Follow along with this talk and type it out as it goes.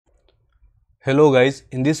Hello guys,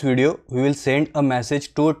 in this video we will send a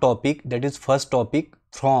message to a topic, that is first topic,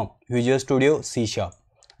 from Visual Studio C#,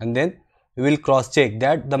 and then we will cross check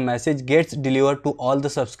that the message gets delivered to all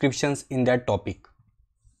the subscriptions in that topic.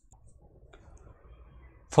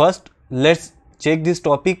 First let's check this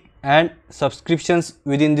topic and subscriptions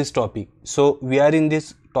within this topic. So we are in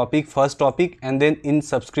this topic, first topic, and then in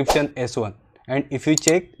subscription S1, and if you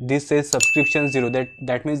check, this says subscription 0,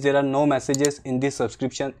 that means there are no messages in this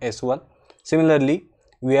subscription S1. Similarly,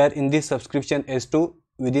 we are in this subscription S2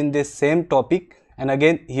 within this same topic, and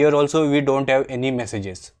again here also we don't have any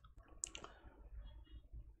messages.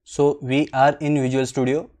 So we are in Visual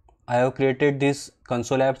Studio. I have created this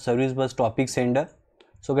console app service bus topic sender.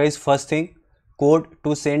 So guys, first thing, code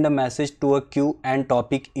to send a message to a queue and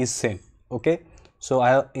topic is same. Okay, so I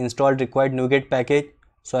have installed required NuGet package.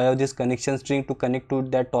 So I have this connection string to connect to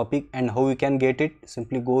that topic, and how we can get it,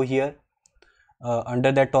 simply go here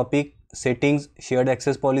under that topic, settings, shared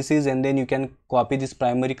access policies, and then you can copy this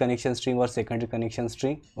primary connection string or secondary connection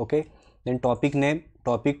string. Okay, then topic name,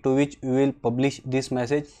 topic to which we will publish this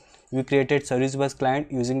message. We created service bus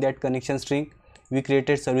client using that connection string. We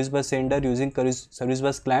created service bus sender using service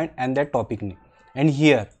bus client and that topic name. And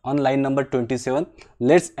here on line number 27,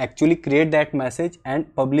 let's actually create that message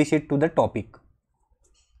and publish it to the topic.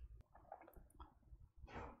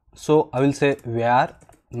 So I will say where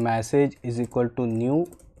message is equal to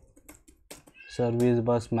new service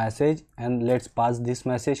bus message, and let's pass this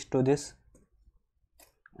message to this,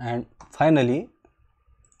 and finally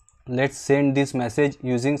let's send this message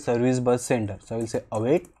using service bus sender. So I will say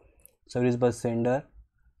await service bus sender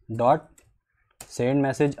dot send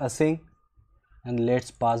message async, and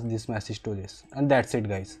let's pass this message to this, and that's it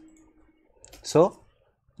guys. So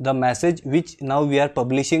the message which now we are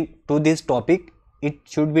publishing to this topic, it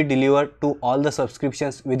should be delivered to all the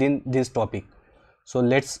subscriptions within this topic. So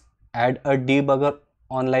let's add a debugger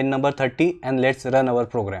on line number 30 and let's run our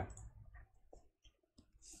program.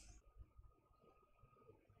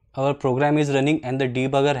 Our program is running and the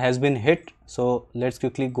debugger has been hit. So let's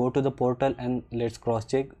quickly go to the portal and let's cross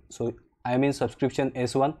check. So I am in subscription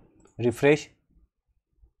S1, refresh,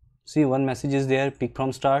 see one message is there, pick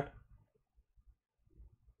from start.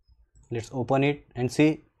 Let's open it and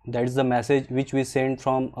see that is the message which we sent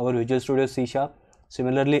from our Visual Studio C#.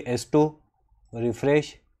 Similarly S2,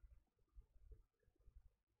 refresh,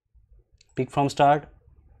 pick from start,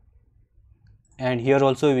 and here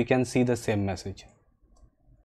also we can see the same message.